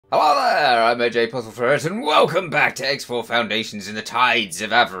Hello there, I'm AJ PuzzleFerret, and welcome back to X4 Foundations in the Tides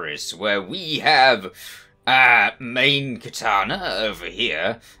of Avarice, where we have our main katana over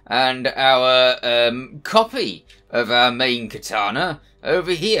here, and our copy of our main katana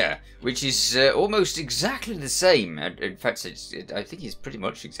over here, which is almost exactly the same. In fact, I think it's pretty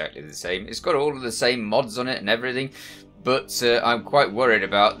much exactly the same. It's got all of the same mods on it and everything, but I'm quite worried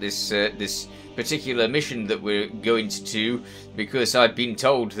about this this particular mission that we're going to do, because I've been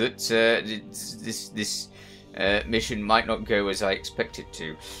told that this mission might not go as I expect it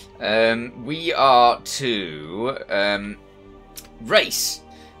to. We are to race,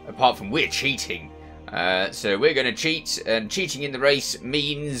 apart from we're cheating. So we're going to cheat, and cheating in the race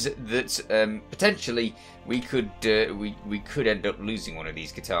means that potentially we could end up losing one of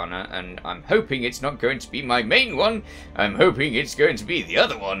these katana, and I'm hoping it's not going to be my main one. I'm hoping it's going to be the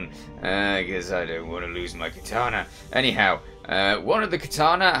other one, because I don't want to lose my katana. Anyhow, one of the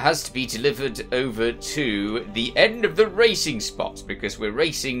katana has to be delivered over to the end of the racing spot, because we're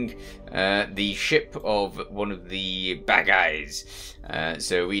racing the ship of one of the bad guys.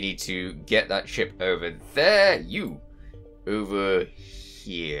 So we need to get that ship over there. You over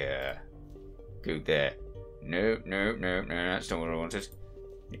here. Go there. No, that's not what I wanted.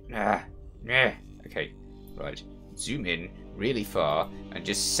 Okay, right. Zoom in really far and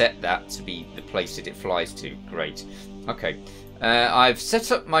just set that to be the place that it flies to. Great. Okay. I've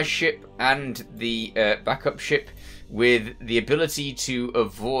set up my ship and the backup ship with the ability to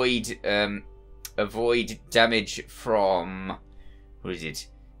avoid damage from... What is it?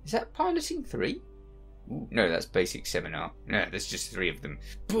 Is that piloting 3? Ooh, no, that's basic seminar. No, there's just 3 of them.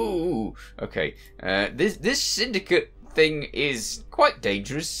 Boo! Okay, this syndicate thing is quite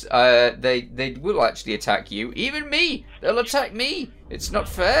dangerous. They will actually attack you. Even me! They'll attack me! It's not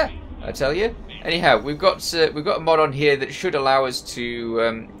fair, I tell you. Anyhow, we've got a mod on here that should allow us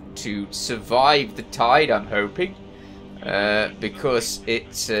to survive the tide, I'm hoping. Because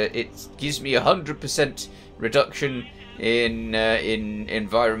it gives me 100% reduction in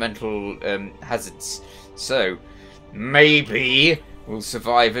environmental hazards. So maybe we'll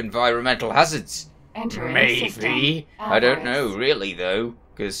survive environmental hazards. Maybe. I don't know really though,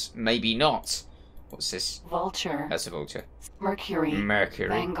 because maybe not. What's this? Vulture. That's a vulture. Mercury.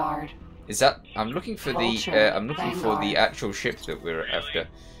 Vanguard. Is that? I'm looking for Vulture. the actual ship that we're after.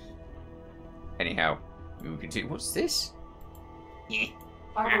 Anyhow, we will continue. What's this? Yeah.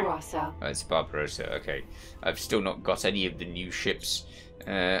 Barbarossa. Oh, it's Barbarossa. Okay, I've still not got any of the new ships.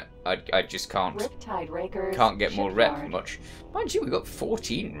 I just can't get more rep much. Mind you, we've got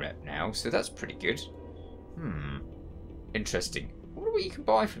 14 rep now, so that's pretty good. Interesting. I wonder what you can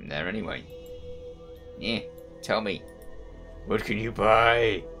buy from there anyway. Yeah, tell me. What can you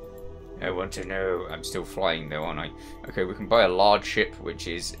buy? I want to know. I'm still flying though, aren't I? Okay, we can buy a large ship, which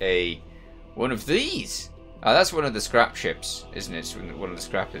is one of these. Oh, that's one of the scrap ships, isn't it? It's one of the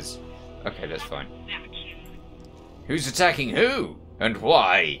scrappers. Okay, that's fine. Who's attacking who? And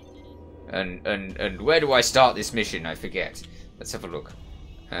why? And where do I start this mission? I forget. Let's have a look.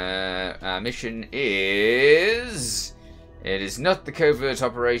 Our mission is... It is not the covert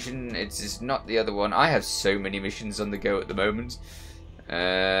operation. It is not the other one. I have so many missions on the go at the moment.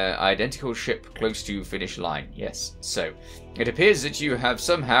 Identical ship close to finish line. Yes. So, it appears that you have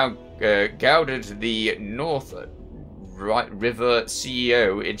somehow gouged the North River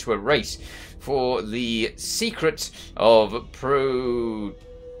CEO into a race for the secret of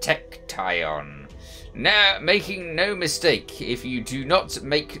Protectation. Now, making no mistake, if you do not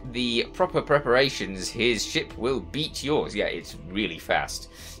make the proper preparations, his ship will beat yours. Yeah, it's really fast.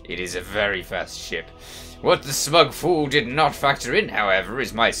 It is a very fast ship. What the smug fool did not factor in, however,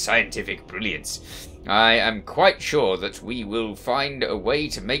 is my scientific brilliance. I am quite sure that we will find a way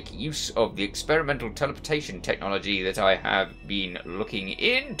to make use of the experimental teleportation technology that I have been looking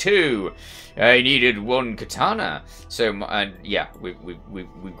into. I needed one katana, so and yeah,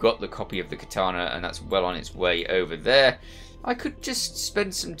 we've got the copy of the katana, and that's well on its way over there. I could just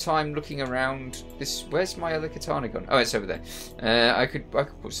spend some time looking around this. Where's my other katana gone? Oh, it's over there. I could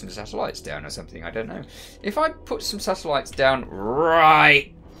put some satellites down or something. I don't know. If I put some satellites down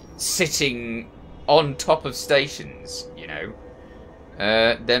right sitting on top of stations, you know,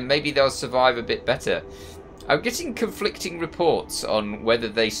 then maybe they'll survive a bit better. I'm getting conflicting reports on whether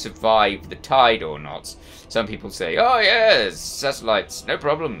they survive the tide or not. Some people say, oh yes, satellites, no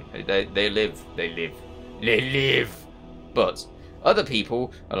problem. They live. But other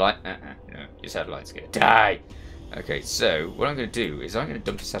people are like, no, your satellite's gonna die. Okay, so what I'm going to do is I'm going to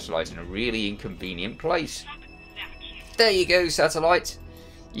dump a satellite in a really inconvenient place. There you go, satellite.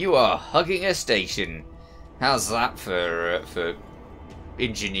 You are hugging a station. How's that for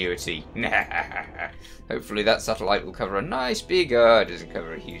ingenuity. Hopefully that satellite will cover a nice big... it doesn't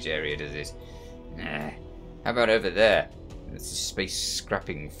cover a huge area, does it? How about over there? That's a space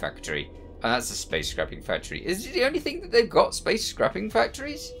scrapping factory. Oh, that's a space scrapping factory. Is it the only thing that they've got, space scrapping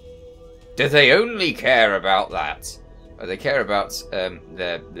factories? Do they only care about that? Oh, they care about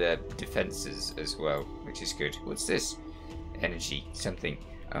their defences as well, which is good. What's this? Energy, something.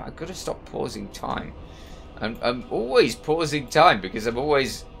 Oh, I've got to stop pausing time. I'm always pausing time because I'm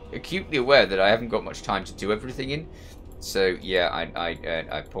always acutely aware that I haven't got much time to do everything in. So yeah,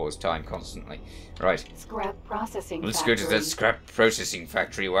 I pause time constantly. Right. Scrap processing. Let's go to the scrap processing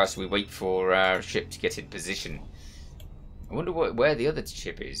factory whilst we wait for our ship to get in position. I wonder where the other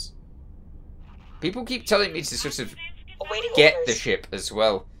ship is. People keep telling me to sort of get the ship as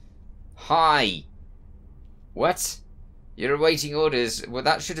well. Hi. What? You're awaiting orders. Well,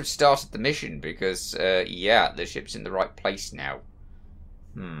 that should have started the mission because, yeah, the ship's in the right place now.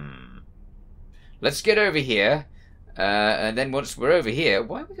 Let's get over here. And then once we're over here...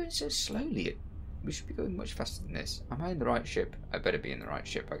 Why are we going so slowly? We should be going much faster than this. Am I in the right ship? I better be in the right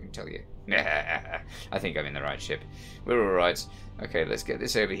ship, I can tell you. I think I'm in the right ship. We're alright. Okay, let's get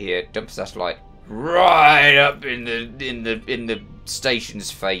this over here. Dump satellite right up in the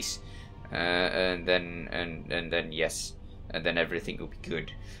station's face. And then yes. And then everything will be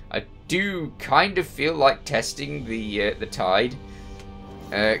good. I do kind of feel like testing the tide.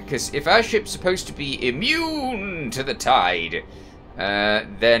 Because if our ship's supposed to be immune to the tide,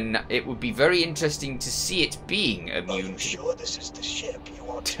 then it would be very interesting to see it being immune to sure this is the ship you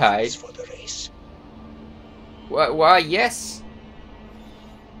want tide. to use for the race? Why, yes.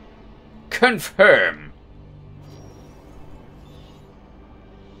 Confirm.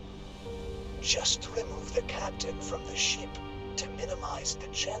 Just remove the captain from the ship to minimize the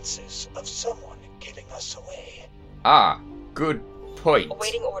chances of someone getting us away. Ah, good point.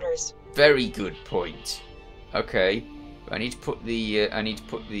 Awaiting orders. Very good point. Okay, I need to put the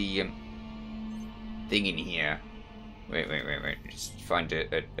thing in here. Wait. Just find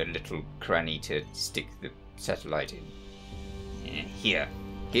a little cranny to stick the satellite in. Here.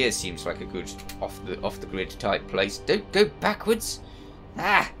 Here seems like a good off the grid type place. Don't go backwards.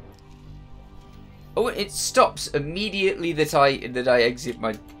 Ah. Oh, it stops immediately that I exit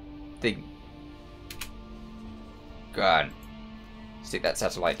my thing. Go on. Stick that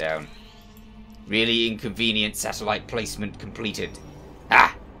satellite down. Really inconvenient satellite placement completed.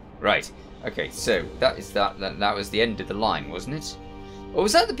 Ah! Right. Okay, so that is that was the end of the line, wasn't it? Or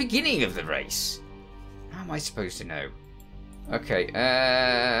was that the beginning of the race? How am I supposed to know? Okay,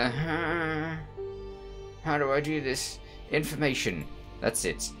 how do I do this? Information. That's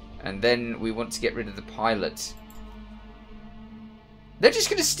it. And then we want to get rid of the pilot. They're just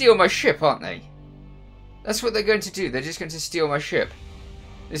going to steal my ship, aren't they? That's what they're going to do. They're just going to steal my ship.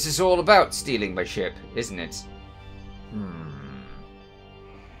 This is all about stealing my ship, isn't it?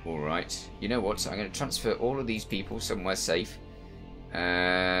 Alright. You know what? I'm going to transfer all of these people somewhere safe.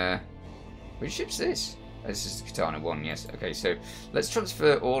 Which ship's this? Oh, this is Katana 1, yes. Okay, so let's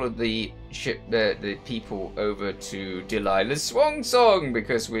transfer all of the the people over to Delilah's Swan Song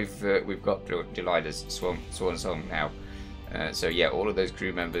because we've got Delilah's Swan Song now. So yeah, all of those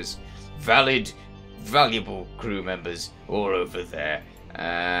crew members, valuable crew members, all over there.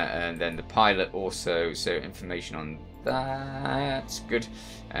 And then the pilot also. So information on that's good.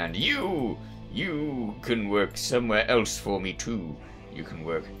 And you can work somewhere else for me too. You can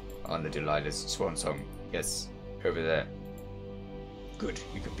work on the Delilah's Swan Song. Yes, over there. Good.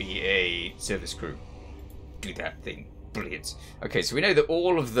 You could be a service crew. Do that thing. Brilliant. Okay, so we know that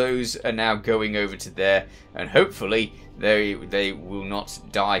all of those are now going over to there, and hopefully they will not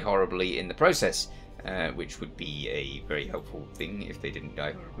die horribly in the process, which would be a very helpful thing if they didn't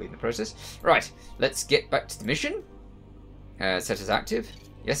die horribly in the process. Right, let's get back to the mission. Set as active.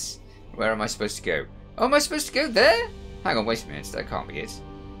 Yes. Where am I supposed to go? Oh, am I supposed to go there? Hang on, wait a minute. That can't be it.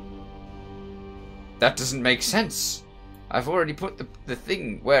 That doesn't make sense. I've already put the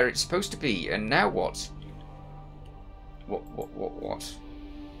thing where it's supposed to be, and now what? What?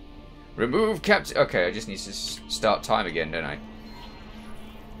 Remove captain. Okay, I just need to start time again, don't I?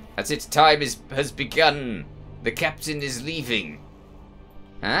 That's it. Time has begun. The captain is leaving.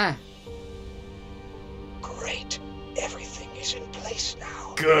 Huh? Great. Everything is in place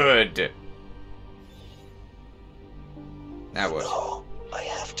now. Good. Now what? No, I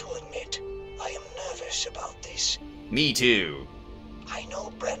have to admit, I am nervous about this. Me too. I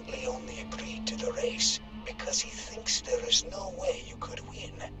know Brantley only agreed to the race because he thinks there is no way you could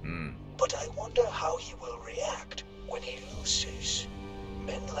win. But I wonder how he will react when he loses.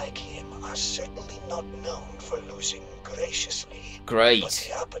 Men like him are certainly not known for losing graciously. Great. But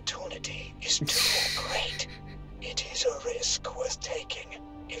the opportunity is too great. It is a risk worth taking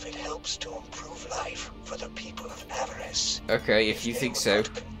if it helps to improve life for the people of Avarice. Okay, if you think so.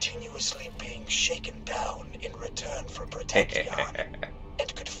 Continuously being shaken down in return for protection,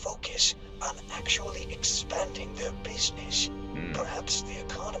 and could focus on actually expanding their business. Perhaps the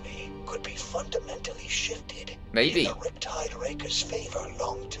economy could be fundamentally shifted Maybe. in the Riptide Raker's favor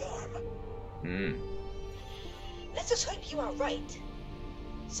long term. Let us hope you are right.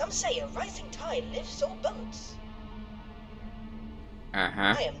 Some say a rising tide lifts all boats.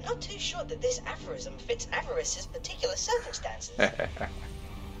 I am not too sure that this aphorism fits Avarice's particular circumstances.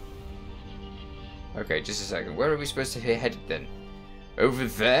 Okay, just a second. Where are we supposed to be headed then? Over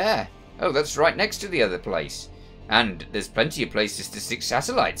there? Oh, that's right next to the other place. And there's plenty of places to stick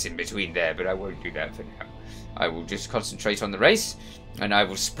satellites in between there, but I won't do that for now. I will just concentrate on the race, and I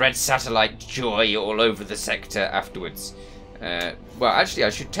will spread satellite joy all over the sector afterwards. Well, actually, I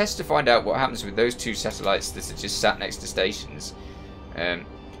should test to find out what happens with those two satellites that are just sat next to stations.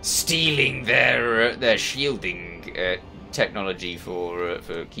 Stealing their shielding technology for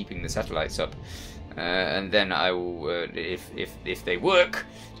keeping the satellites up. And then I will, if they work,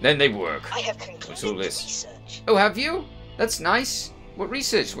 then they work. I have concluded all this? research. Oh, have you? That's nice. What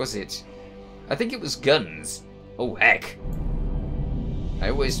research was it? I think it was guns. Oh, heck. I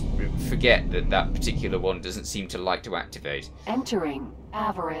always forget that particular one doesn't seem to like to activate. Entering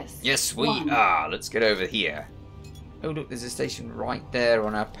Avarice. Yes, we are. Let's get over here. Oh, look, there's a station right there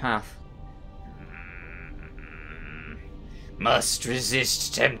on our path. Must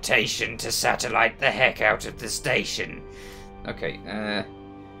resist temptation to satellite the heck out of the station. Okay,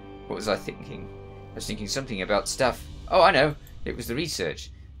 what was I thinking? I was thinking something about stuff. Oh, I know. It was the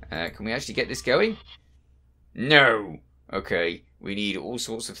research. Can we actually get this going? No. Okay, we need all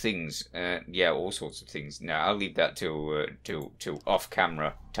sorts of things. Yeah, all sorts of things. No, I'll leave that till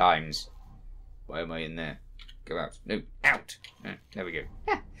off-camera times. Why am I in there? Go out. No, out. There we go.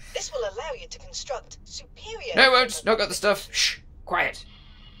 This will allow you to construct superior... No, it won't. Not got the stuff. Shh. Quiet.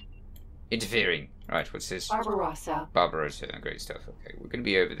 Interfering. Right, what's this? Barbarossa. Great stuff. Okay, we're going to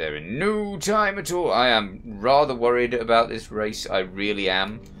be over there in no time at all. I am rather worried about this race. I really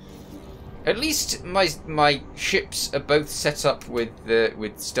am. At least my ships are both set up with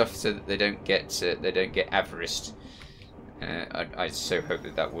stuff so that they don't get avariced. I so hope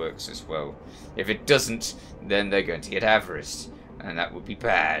that works as well. If it doesn't, then they're going to get avariced, and that would be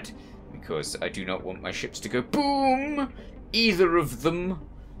bad, because I do not want my ships to go boom, either of them.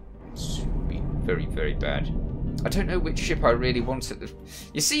 It would be very, very bad. I don't know which ship I really want at the...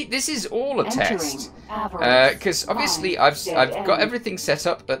 You see, this is all a test, because obviously I've got everything set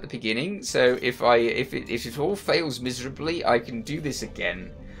up at the beginning. So if it all fails miserably, I can do this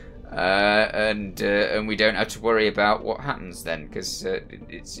again. And we don't have to worry about what happens then, because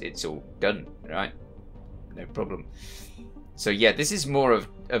it's all done, right? No problem. So yeah, this is more of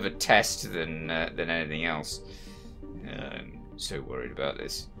a test than anything else. I'm so worried about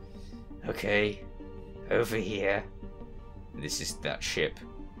this. Okay, over here. This is that ship.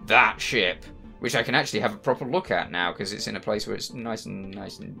 That ship, which I can actually have a proper look at now, because it's in a place where it's nice and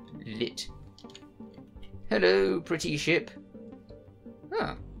lit. Hello, pretty ship.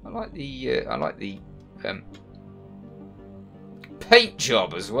 Ah. I like the paint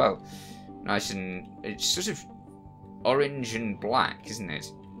job as well. Nice, and it's sort of orange and black, isn't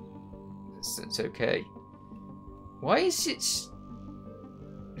it? That's okay. Why is it?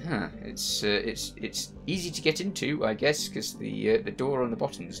 It's easy to get into, I guess, because the door on the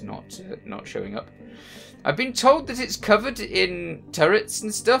bottom's not showing up. I've been told that it's covered in turrets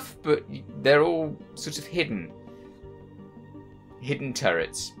and stuff, but they're all sort of hidden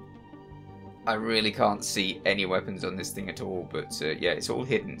turrets. I really can't see any weapons on this thing at all, but yeah, it's all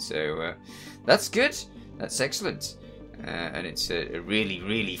hidden, so that's good. That's excellent. And it's a really,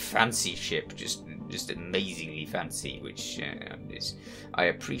 really fancy ship, just amazingly fancy, which I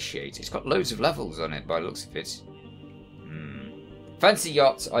appreciate. It's got loads of levels on it by the looks of it. Fancy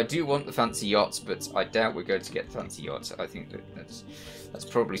yachts. I do want the fancy yachts, but I doubt we're going to get the fancy yachts. I think that's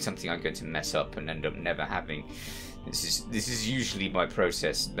probably something I'm going to mess up and end up never having. This is usually my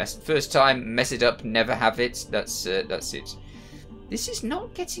process. First time, mess it up, never have it. That's it. This is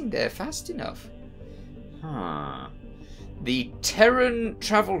not getting there fast enough. The Terran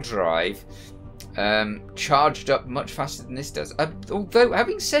travel drive charged up much faster than this does. Although,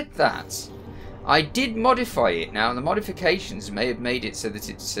 having said that, I did modify it. Now, the modifications may have made it so that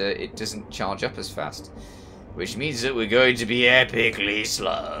it doesn't charge up as fast, which means that we're going to be epically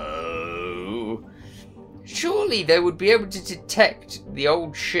slow. surely they would be able to detect the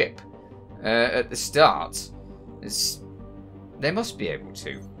old ship at the start. They must be able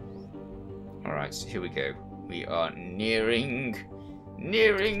to. Alright, so here we go. We are nearing.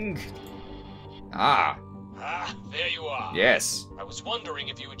 Ah, there you are. yes. I was wondering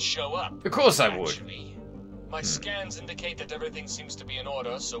if you would show up. Of course I would. Actually, my scans indicate that everything seems to be in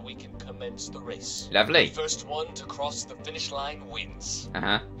order, so we can commence the race. Lovely. The first one to cross the finish line wins.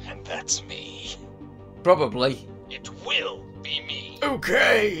 Uh-huh. And that's me. Probably. It will be me.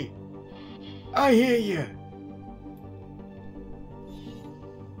 Okay. I hear you.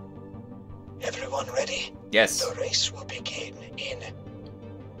 Everyone ready? Yes. The race will begin in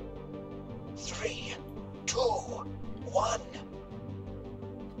 3, 2, 1.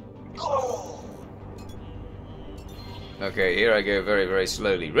 Go! Okay, here I go very, very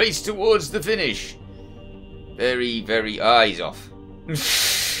slowly. Race towards the finish. Very, very eyes off.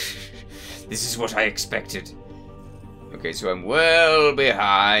 This is what I expected. Okay, so I'm well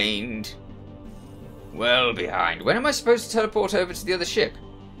behind. Well behind. When am I supposed to teleport over to the other ship?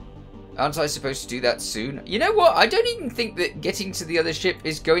 Aren't I supposed to do that soon? You know what? I don't even think that getting to the other ship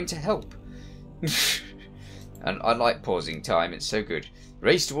is going to help. And I like pausing time. It's so good.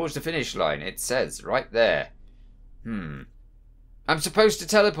 Race towards the finish line. It says right there. I'm supposed to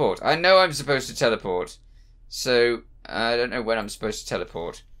teleport. I know I'm supposed to teleport. So, I don't know when I'm supposed to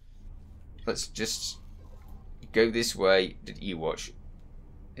teleport. Let's just go this way. Did you watch?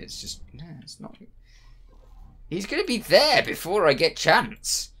 It's just... No, it's not... He's going to be there before I get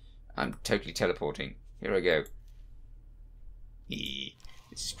chance. I'm totally teleporting. Here I go. This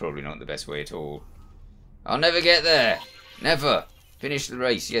is probably not the best way at all. I'll never get there. Never. Finish the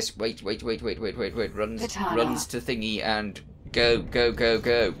race. Yes, wait. Runs to thingy and go.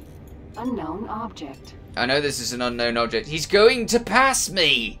 Unknown object. I know this is an unknown object. He's going to pass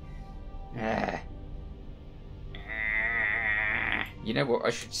me. You know what? I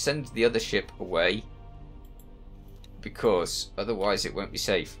should send the other ship away. Because otherwise it won't be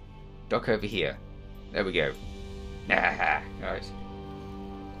safe. Dock over here. There we go. Right.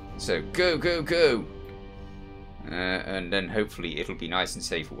 So, go. And then hopefully it'll be nice and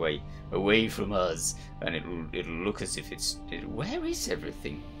safe away from us. And it'll look as if it's... Where is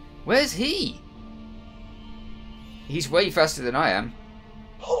everything? Where's he? He's way faster than I am.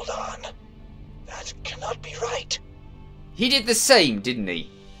 Hold on. That cannot be right. He did the same, didn't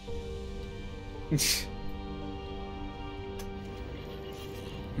he?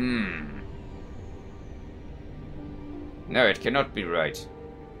 No, it cannot be right.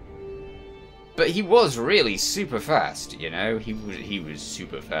 But he was really super fast, you know? He was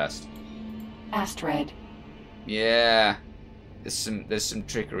super fast. Astrid. Yeah. There's some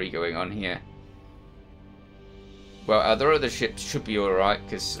trickery going on here. Well, our other ships should be alright,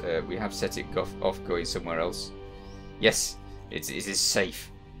 because we have set it off going somewhere else. Yes, it is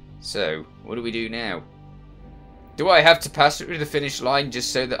safe. So, what do we do now? Do I have to pass through the finish line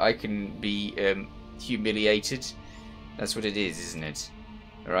just so that I can be humiliated? That's what it is, isn't it?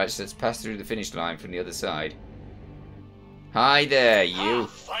 Alright, so let's pass through the finish line from the other side. Hi there, you.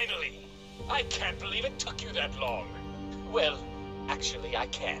 Finally! I can't believe it took you that long. Well, actually I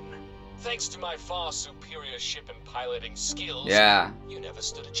can. Thanks to my far superior ship and piloting skills, Yeah. you never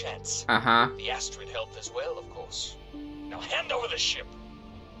stood a chance. Uh-huh. The Astrid helped as well, of course. Now hand over the ship.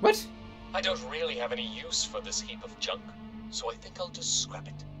 What? I don't really have any use for this heap of junk, so I think I'll just scrap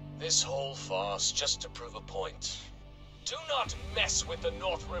it. This whole farce just to prove a point. Do not mess with the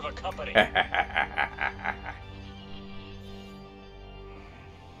North River Company.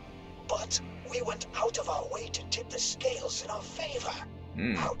 But we went out of our way to tip the scales in our favor.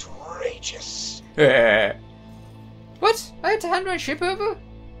 Outrageous. What? I had to hand my ship over?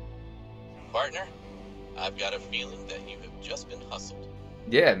 Partner, I've got a feeling that you have just been hustled.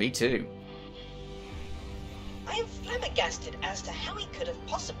 Yeah, me too. I am flabbergasted as to how he could have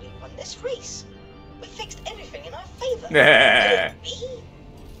possibly won this race. We fixed everything in our favor. Could it be?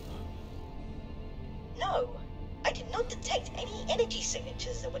 No, I did not detect any energy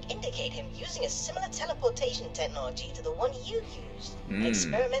signatures that would indicate him using a similar teleportation technology to the one you used. An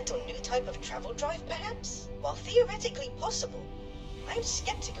experimental new type of travel drive, perhaps? While theoretically possible, I am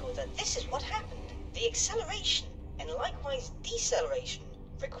skeptical that this is what happened. The acceleration, and likewise deceleration,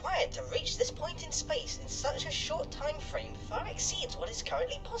 required to reach this point in space in such a short time frame far exceeds what is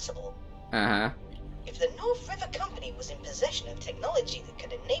currently possible. Uh-huh. If the North River Company was in possession of technology that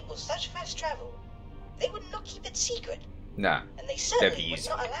could enable such fast travel, they would not keep it secret. Nah. And they certainly would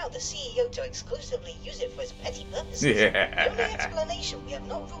not allow the CEO to exclusively use it for his petty purposes. Yeah. The only explanation we have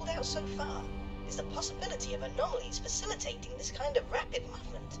not ruled out so far is the possibility of anomalies facilitating this kind of rapid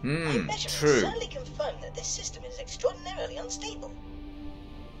movement. My measurements true. certainly confirm that this system is extraordinarily unstable.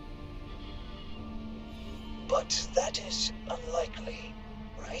 But that is unlikely,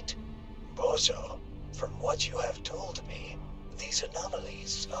 right? Bozo, from what you have told me, these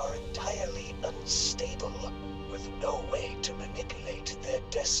anomalies are entirely unstable, with no way to manipulate their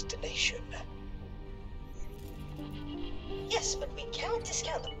destination. Yes, but we cannot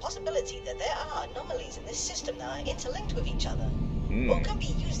discount the possibility that there are anomalies in this system that are interlinked with each other, or can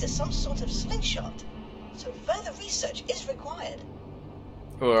be used as some sort of slingshot. So further research is required.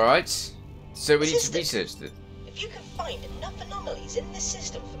 Alright. So we need to research that. If you can find enough anomalies in this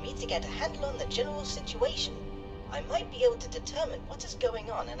system for me to get a handle on the general situation, I might be able to determine what is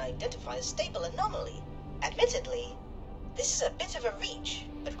going on and identify a stable anomaly. Admittedly, this is a bit of a reach,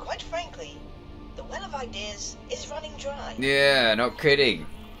 but quite frankly, the well of ideas is running dry. Yeah, not kidding.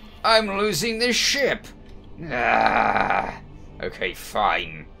 I'm losing this ship. Ah. Okay,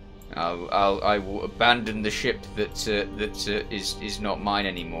 fine. I will abandon the ship that is not mine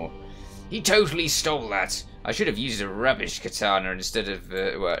anymore. He totally stole that. I should have used a rubbish katana instead of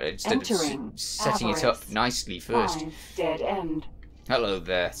setting it up nicely first. Dead end. Hello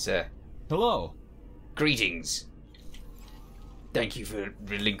there, sir. Hello. Greetings. Thank you for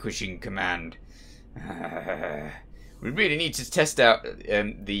relinquishing command. We really need to test out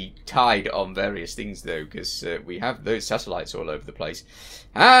the tide on various things, though, because we have those satellites all over the place,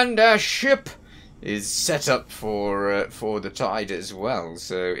 and our ship is set up for the tide as well.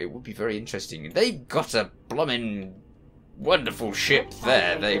 So it would be very interesting. They've got a blooming wonderful ship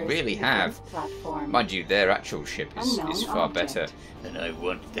there. They really have. Mind you, their actual ship is far better than I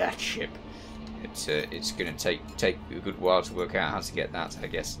want that ship. It's going to take a good while to work out how to get that, I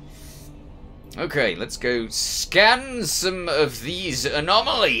guess. Okay, let's go scan some of these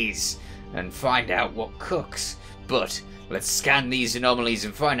anomalies and find out what cooks. But let's scan these anomalies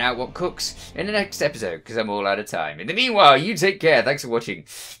and find out what cooks in the next episode, because I'm all out of time. In the meanwhile, you take care. Thanks for watching.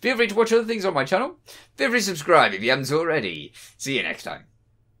 Feel free to watch other things on my channel. Feel free to subscribe if you haven't already. See you next time.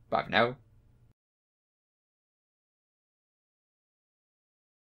 Bye for now.